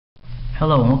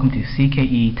Hello and welcome to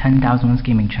CKE 10,001's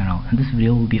gaming channel. In this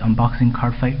video we'll be unboxing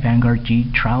Cardfight Vanguard G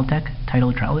trial deck,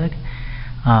 Touken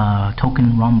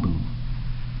Ranbu.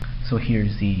 So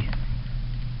here's the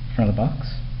front of the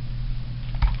box,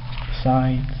 the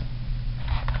sides,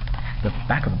 the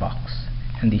back of the box,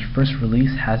 and the first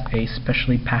release has a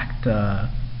specially packed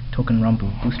Touken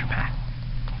Ranbu booster pack.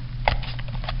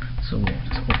 So we'll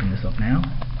just open this up now.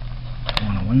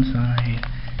 One on one side,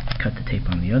 cut the tape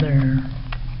on the other.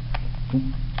 Oop.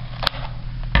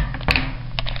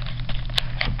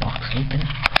 The box open.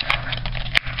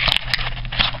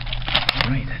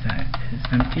 Right, that is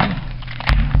empty.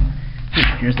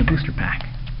 Ooh, here's the booster pack.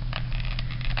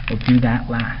 We'll do that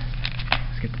last.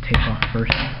 Let's get the tape off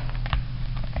first.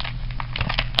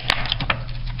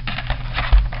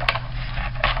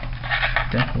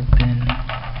 Deck open.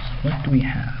 So what do we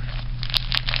have?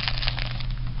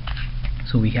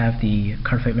 So we have the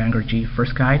Cardfight Vanguard G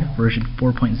First Guide, version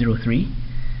 4.03.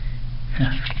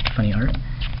 Funny art.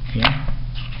 Here.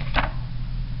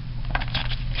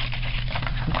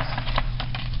 Oops.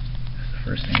 That's the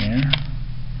first thing there.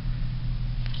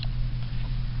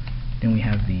 Then we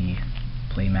have the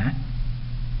play mat.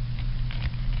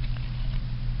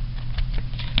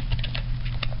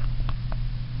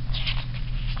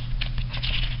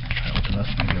 Try to open this,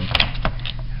 maybe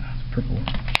it's purple.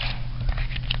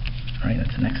 Alright,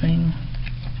 that's the next thing.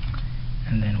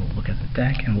 And then we'll look at the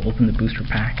deck and we'll open the booster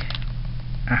pack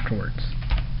afterwards.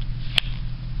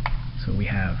 So we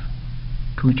have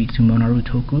Fujitsu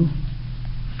Narutoku,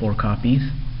 4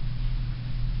 copies.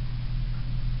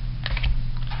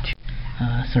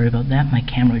 Sorry about that, my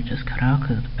camera just cut out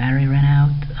because the battery ran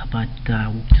out, but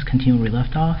we'll just continue where we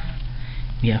left off.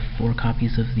 We have 4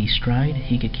 copies of the Stride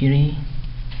Higekiri,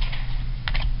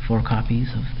 4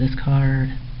 copies of this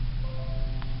card,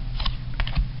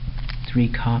 3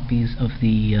 copies of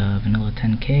the Vanilla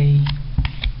 10K,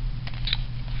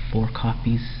 4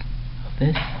 copies of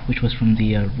this, which was from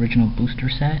the original booster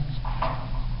set,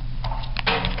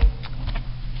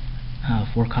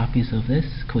 4 copies of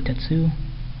this, Kotetsu,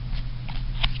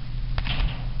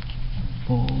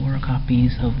 4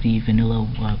 copies of the Vanilla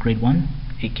Grade 1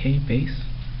 8K base,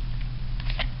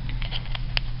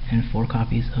 and 4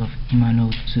 copies of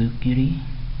Imano Tsugiri,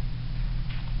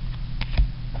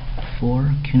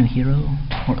 4 Kunohiro,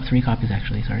 or 3 copies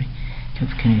actually, sorry, of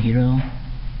Kunohiro,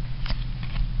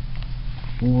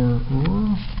 4,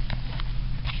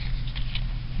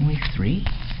 only 3,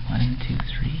 1, 2,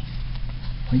 3,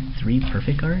 only 3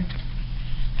 perfect cards.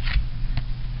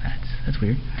 That's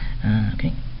weird.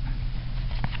 Okay.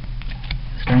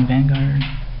 Starting Vanguard.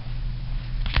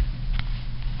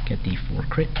 Get the 4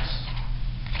 crits,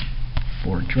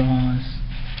 4 draws,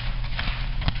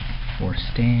 4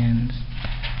 stands,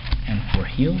 and 4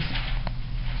 heals.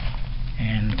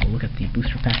 And we'll look at the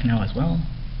booster pack now as well.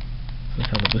 So that's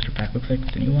how the booster pack looks like,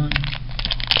 the new one.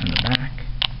 On the back,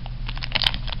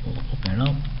 we'll open it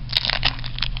up.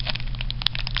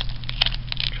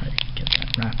 Try to get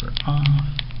that wrapper off.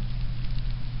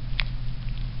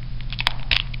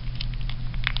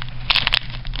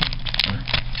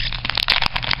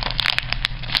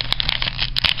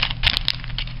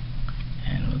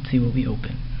 And let's see what we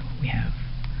open. We have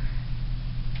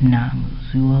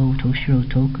Namuzuo Toshiro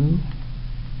Toku,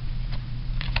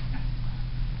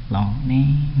 long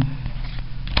name,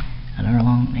 another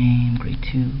long name, grade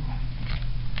 2,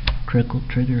 critical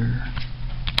trigger,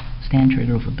 stand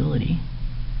trigger of ability.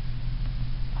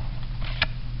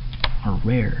 Our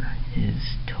rare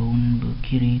is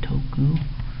Tonbukiri Toku,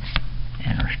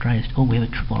 and our stride is, oh, we have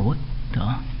a triple R, what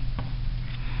the?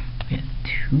 We have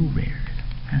 2 rares,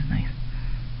 that's nice,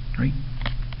 right?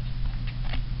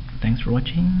 Thanks for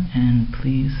watching, and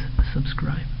please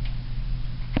subscribe.